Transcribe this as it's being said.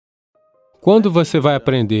Quando você vai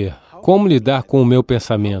aprender como lidar com o meu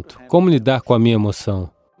pensamento, como lidar com a minha emoção,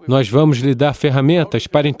 nós vamos lhe dar ferramentas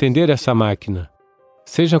para entender essa máquina.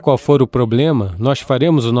 Seja qual for o problema, nós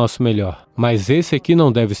faremos o nosso melhor, mas esse aqui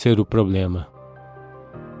não deve ser o problema.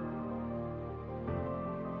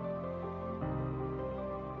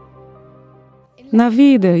 Na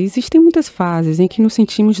vida, existem muitas fases em que nos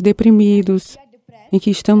sentimos deprimidos, em que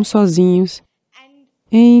estamos sozinhos,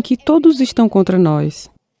 em que todos estão contra nós.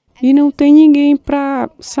 E não tem ninguém para,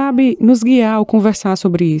 nos guiar ou conversar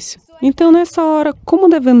sobre isso. Então, nessa hora, como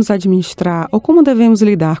devemos administrar ou como devemos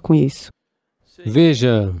lidar com isso?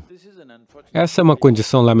 Veja, essa é uma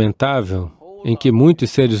condição lamentável em que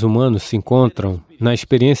muitos seres humanos se encontram na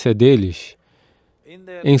experiência deles.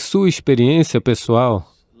 Em sua experiência pessoal,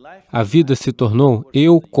 a vida se tornou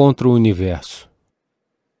eu contra o universo.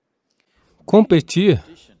 Competir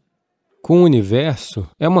com o universo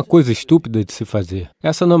é uma coisa estúpida de se fazer.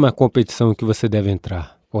 Essa não é uma competição em que você deve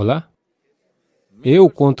entrar. Olá? Eu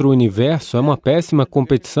contra o universo é uma péssima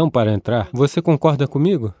competição para entrar. Você concorda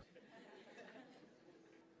comigo?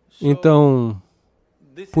 Então,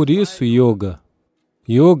 por isso, yoga.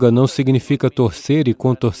 Yoga não significa torcer e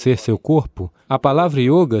contorcer seu corpo. A palavra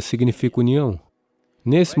yoga significa união.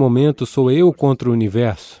 Nesse momento, sou eu contra o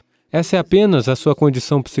universo. Essa é apenas a sua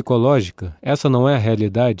condição psicológica. Essa não é a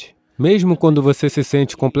realidade. Mesmo quando você se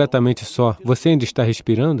sente completamente só, você ainda está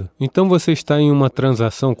respirando? Então você está em uma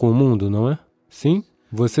transação com o mundo, não é? Sim?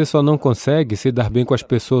 Você só não consegue se dar bem com as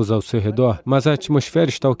pessoas ao seu redor, mas a atmosfera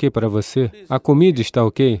está ok para você? A comida está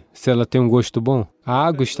ok, se ela tem um gosto bom? A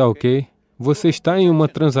água está ok? Você está em uma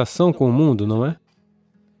transação com o mundo, não é?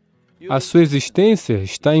 A sua existência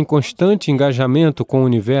está em constante engajamento com o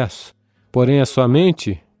universo, porém a sua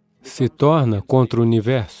mente se torna contra o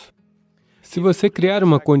universo. Se você criar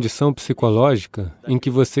uma condição psicológica em que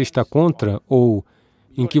você está contra ou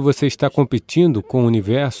em que você está competindo com o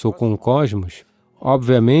universo ou com o cosmos,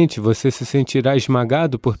 obviamente você se sentirá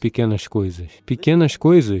esmagado por pequenas coisas. Pequenas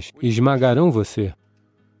coisas esmagarão você.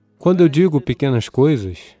 Quando eu digo pequenas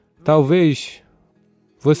coisas, talvez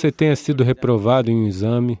você tenha sido reprovado em um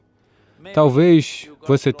exame, talvez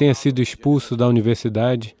você tenha sido expulso da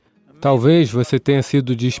universidade, talvez você tenha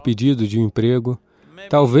sido despedido de um emprego,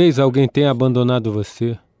 talvez alguém tenha abandonado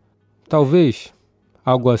você, talvez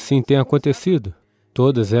algo assim tenha acontecido.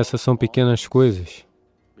 Todas essas são pequenas coisas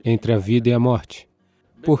entre a vida e a morte.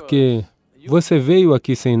 Porque você veio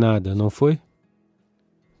aqui sem nada, não foi?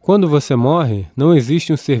 Quando você morre, não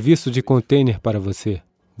existe um serviço de container para você.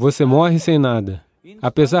 Você morre sem nada.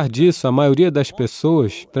 Apesar disso, a maioria das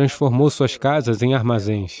pessoas transformou suas casas em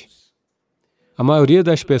armazéns. A maioria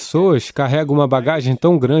das pessoas carrega uma bagagem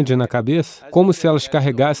tão grande na cabeça, como se elas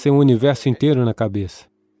carregassem o universo inteiro na cabeça.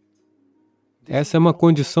 Essa é uma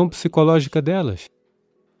condição psicológica delas.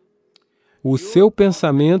 O seu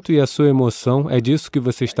pensamento e a sua emoção é disso que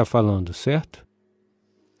você está falando, certo?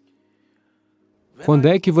 Quando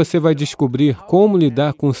é que você vai descobrir como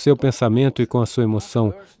lidar com o seu pensamento e com a sua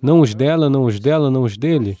emoção? Não os dela, não os dela, não os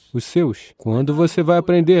dele, os seus. Quando você vai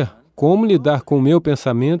aprender como lidar com o meu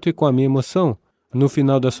pensamento e com a minha emoção? No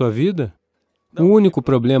final da sua vida? O único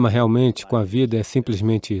problema realmente com a vida é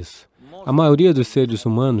simplesmente isso. A maioria dos seres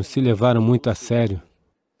humanos se levaram muito a sério.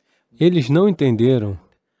 Eles não entenderam.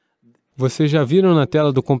 Vocês já viram na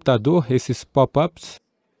tela do computador esses pop-ups?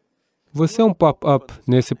 Você é um pop-up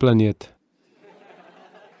nesse planeta.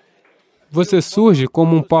 Você surge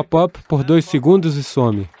como um pop-up por 2 segundos e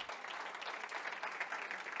some.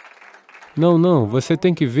 Não, você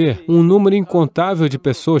tem que ver. Um número incontável de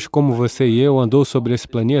pessoas como você e eu andou sobre esse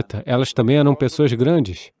planeta. Elas também eram pessoas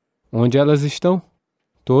grandes. Onde elas estão?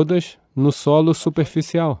 Todas no solo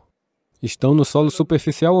superficial. Estão no solo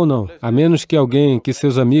superficial ou não? A menos que alguém, que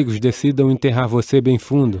seus amigos decidam enterrar você bem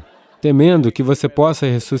fundo, temendo que você possa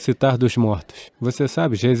ressuscitar dos mortos. Você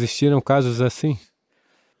sabe, já existiram casos assim.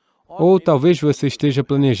 Ou talvez você esteja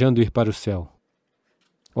planejando ir para o céu.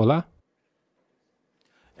 Olá?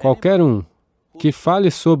 Qualquer um que fale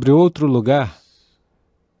sobre outro lugar,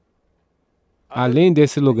 além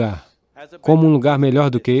desse lugar, como um lugar melhor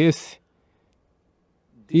do que esse,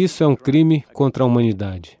 isso é um crime contra a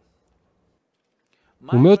humanidade.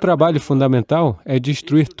 O meu trabalho fundamental é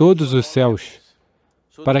destruir todos os céus,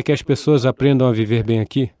 para que as pessoas aprendam a viver bem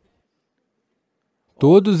aqui.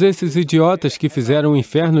 Todos esses idiotas que fizeram o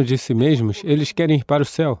inferno de si mesmos, eles querem ir para o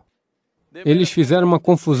céu. Eles fizeram uma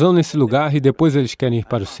confusão nesse lugar e depois eles querem ir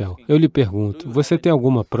para o céu. Eu lhe pergunto, você tem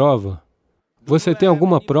alguma prova? Você tem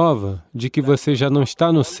alguma prova de que você já não está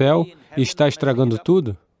no céu e está estragando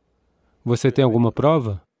tudo? Você tem alguma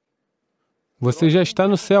prova? Você já está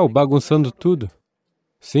no céu, bagunçando tudo.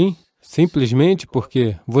 Sim? Simplesmente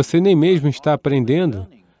porque você nem mesmo está aprendendo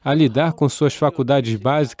a lidar com suas faculdades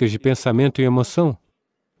básicas de pensamento e emoção,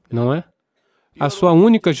 não é? A sua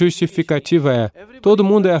única justificativa é: todo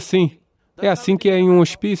mundo é assim que é em um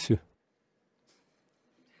hospício.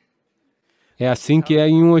 É assim que é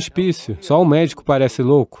em um hospício, só o médico parece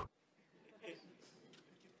louco.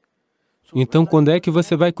 Então, quando é que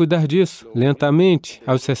você vai cuidar disso? Lentamente,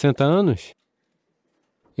 aos 60 anos?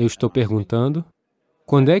 Eu estou perguntando,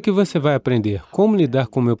 quando é que você vai aprender como lidar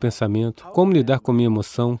com o meu pensamento, como lidar com a minha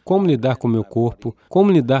emoção, como lidar com o meu corpo,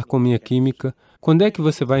 como lidar com a minha química? Quando é que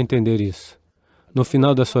você vai entender isso? No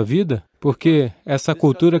final da sua vida? Porque essa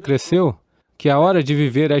cultura cresceu que a hora de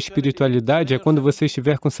viver a espiritualidade é quando você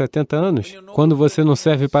estiver com 70 anos, quando você não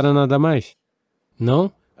serve para nada mais.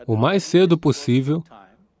 Não, o mais cedo possível,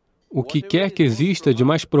 o que quer que exista de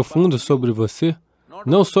mais profundo sobre você,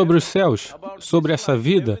 não sobre os céus, sobre essa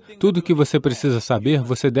vida, tudo o que você precisa saber,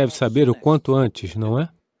 você deve saber o quanto antes, não é?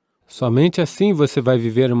 Somente assim você vai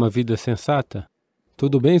viver uma vida sensata.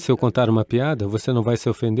 Tudo bem se eu contar uma piada? Você não vai se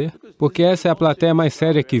ofender? Porque essa é a plateia mais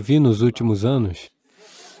séria que vi nos últimos anos.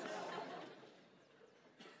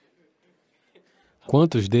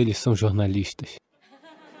 Quantos deles são jornalistas?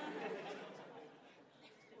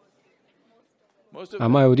 A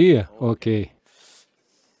maioria? Ok.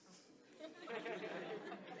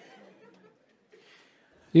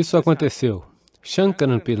 Isso aconteceu.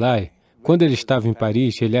 Shankaran Pillai, quando ele estava em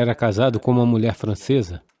Paris, ele era casado com uma mulher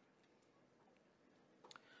francesa.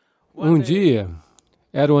 Um dia,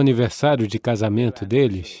 era o aniversário de casamento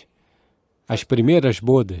deles, as primeiras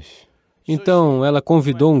bodas. Então, ela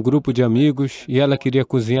convidou um grupo de amigos e ela queria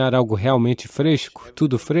cozinhar algo realmente fresco,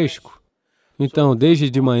 tudo fresco. Então, desde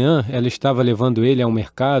de manhã, ela estava levando ele a um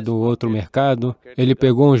mercado, outro mercado. Ele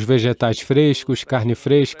pegou uns vegetais frescos, carne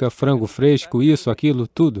fresca, frango fresco, isso, aquilo,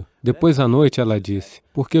 tudo. Depois à noite, ela disse,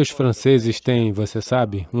 porque os franceses têm, você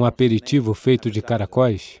sabe, um aperitivo feito de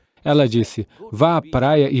caracóis? Ela disse, vá à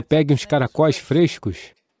praia e pegue uns caracóis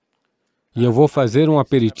frescos. E eu vou fazer um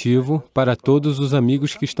aperitivo para todos os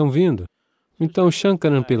amigos que estão vindo. Então,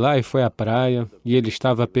 Shankaran Pillai foi à praia e ele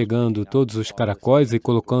estava pegando todos os caracóis e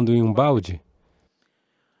colocando em um balde.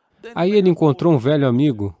 Aí ele encontrou um velho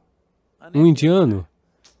amigo, um indiano.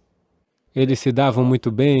 Eles se davam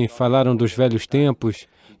muito bem, falaram dos velhos tempos,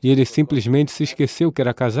 e ele simplesmente se esqueceu que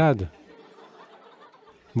era casado.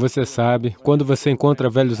 Você sabe, quando você encontra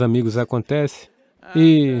velhos amigos acontece.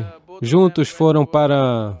 E juntos foram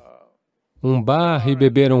para um bar e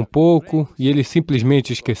beberam um pouco, e ele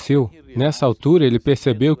simplesmente esqueceu. Nessa altura, ele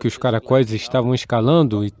percebeu que os caracóis estavam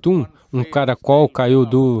escalando, e um caracol caiu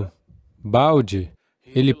do balde.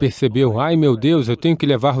 Ele percebeu, ai meu Deus, eu tenho que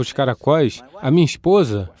levar os caracóis. A minha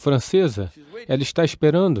esposa, francesa, ela está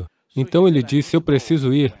esperando. Então ele disse, eu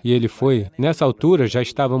preciso ir, e ele foi. Nessa altura, já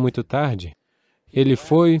estava muito tarde. Ele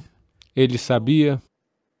foi, ele sabia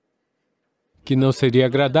que não seria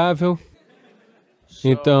agradável.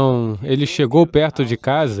 Então, ele chegou perto de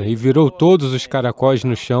casa e virou todos os caracóis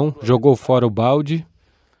no chão, jogou fora o balde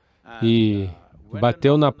e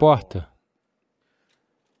bateu na porta.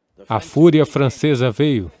 A fúria francesa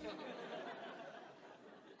veio.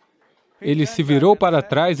 Ele se virou para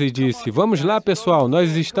trás e disse, vamos lá, pessoal,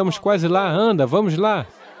 nós estamos quase lá, anda, vamos lá.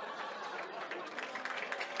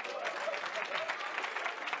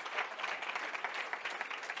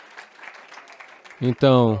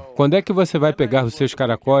 Então, quando é que você vai pegar os seus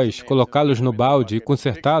caracóis, colocá-los no balde e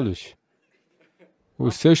consertá-los?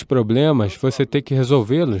 Os seus problemas, você tem que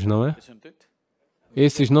resolvê-los, não é?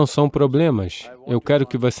 Esses não são problemas. Eu quero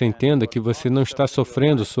que você entenda que você não está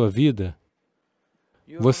sofrendo sua vida.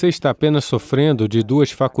 Você está apenas sofrendo de duas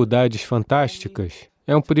faculdades fantásticas.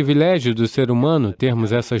 É um privilégio do ser humano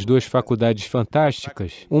termos essas duas faculdades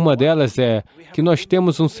fantásticas. Uma delas é que nós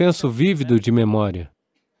temos um senso vívido de memória.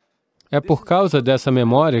 É por causa dessa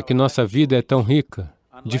memória que nossa vida é tão rica,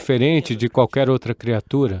 diferente de qualquer outra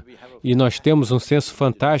criatura, e nós temos um senso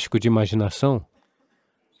fantástico de imaginação.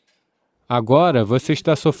 Agora, você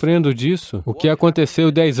está sofrendo disso. O que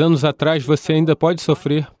aconteceu 10 anos atrás, você ainda pode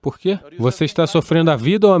sofrer. Por quê? Você está sofrendo a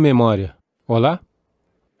vida ou a memória? Olá?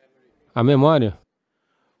 A memória.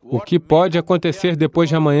 O que pode acontecer depois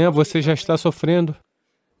de amanhã, você já está sofrendo.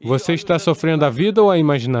 Você está sofrendo a vida ou a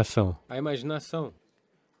imaginação? A imaginação.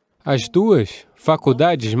 As duas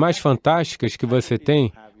faculdades mais fantásticas que você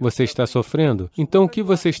tem, você está sofrendo. Então, o que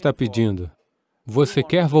você está pedindo? Você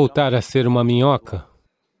quer voltar a ser uma minhoca?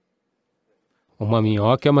 Uma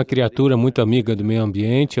minhoca é uma criatura muito amiga do meio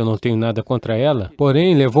ambiente, eu não tenho nada contra ela.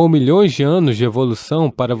 Porém, levou milhões de anos de evolução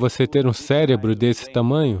para você ter um cérebro desse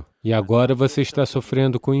tamanho. E agora você está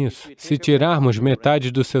sofrendo com isso. Se tirarmos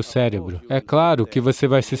metade do seu cérebro, é claro que você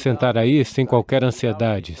vai se sentar aí sem qualquer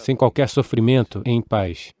ansiedade, sem qualquer sofrimento, em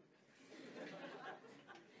paz.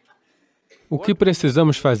 O que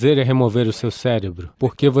precisamos fazer é remover o seu cérebro,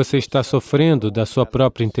 porque você está sofrendo da sua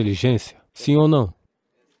própria inteligência, sim ou não?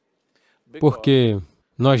 Porque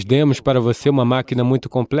nós demos para você uma máquina muito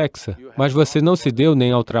complexa, mas você não se deu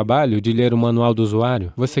nem ao trabalho de ler o manual do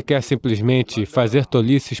usuário. Você quer simplesmente fazer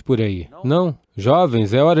tolices por aí. Não.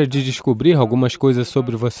 Jovens, é hora de descobrir algumas coisas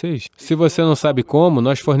sobre vocês. Se você não sabe como,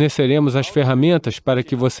 nós forneceremos as ferramentas para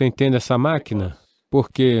que você entenda essa máquina,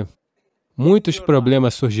 porque muitos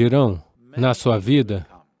problemas surgirão na sua vida.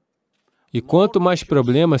 E quanto mais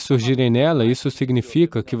problemas surgirem nela, isso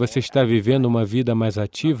significa que você está vivendo uma vida mais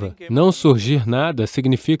ativa. Não surgir nada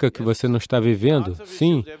significa que você não está vivendo.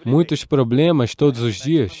 Sim, muitos problemas todos os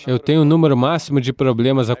dias. Eu tenho um número máximo de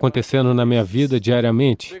problemas acontecendo na minha vida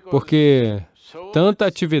diariamente, porque tanta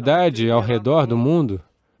atividade ao redor do mundo.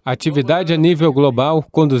 Atividade a nível global,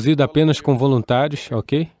 conduzida apenas com voluntários,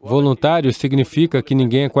 ok? Voluntário significa que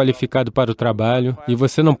ninguém é qualificado para o trabalho e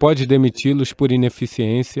você não pode demiti-los por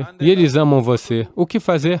ineficiência. E eles amam você. O que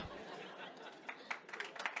fazer?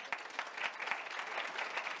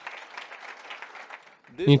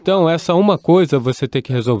 Então, essa uma coisa você tem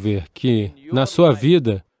que resolver, que na sua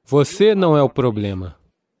vida, você não é o problema,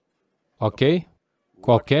 ok?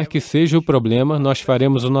 Qualquer que seja o problema, nós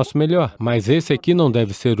faremos o nosso melhor, mas esse aqui não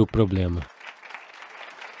deve ser o problema.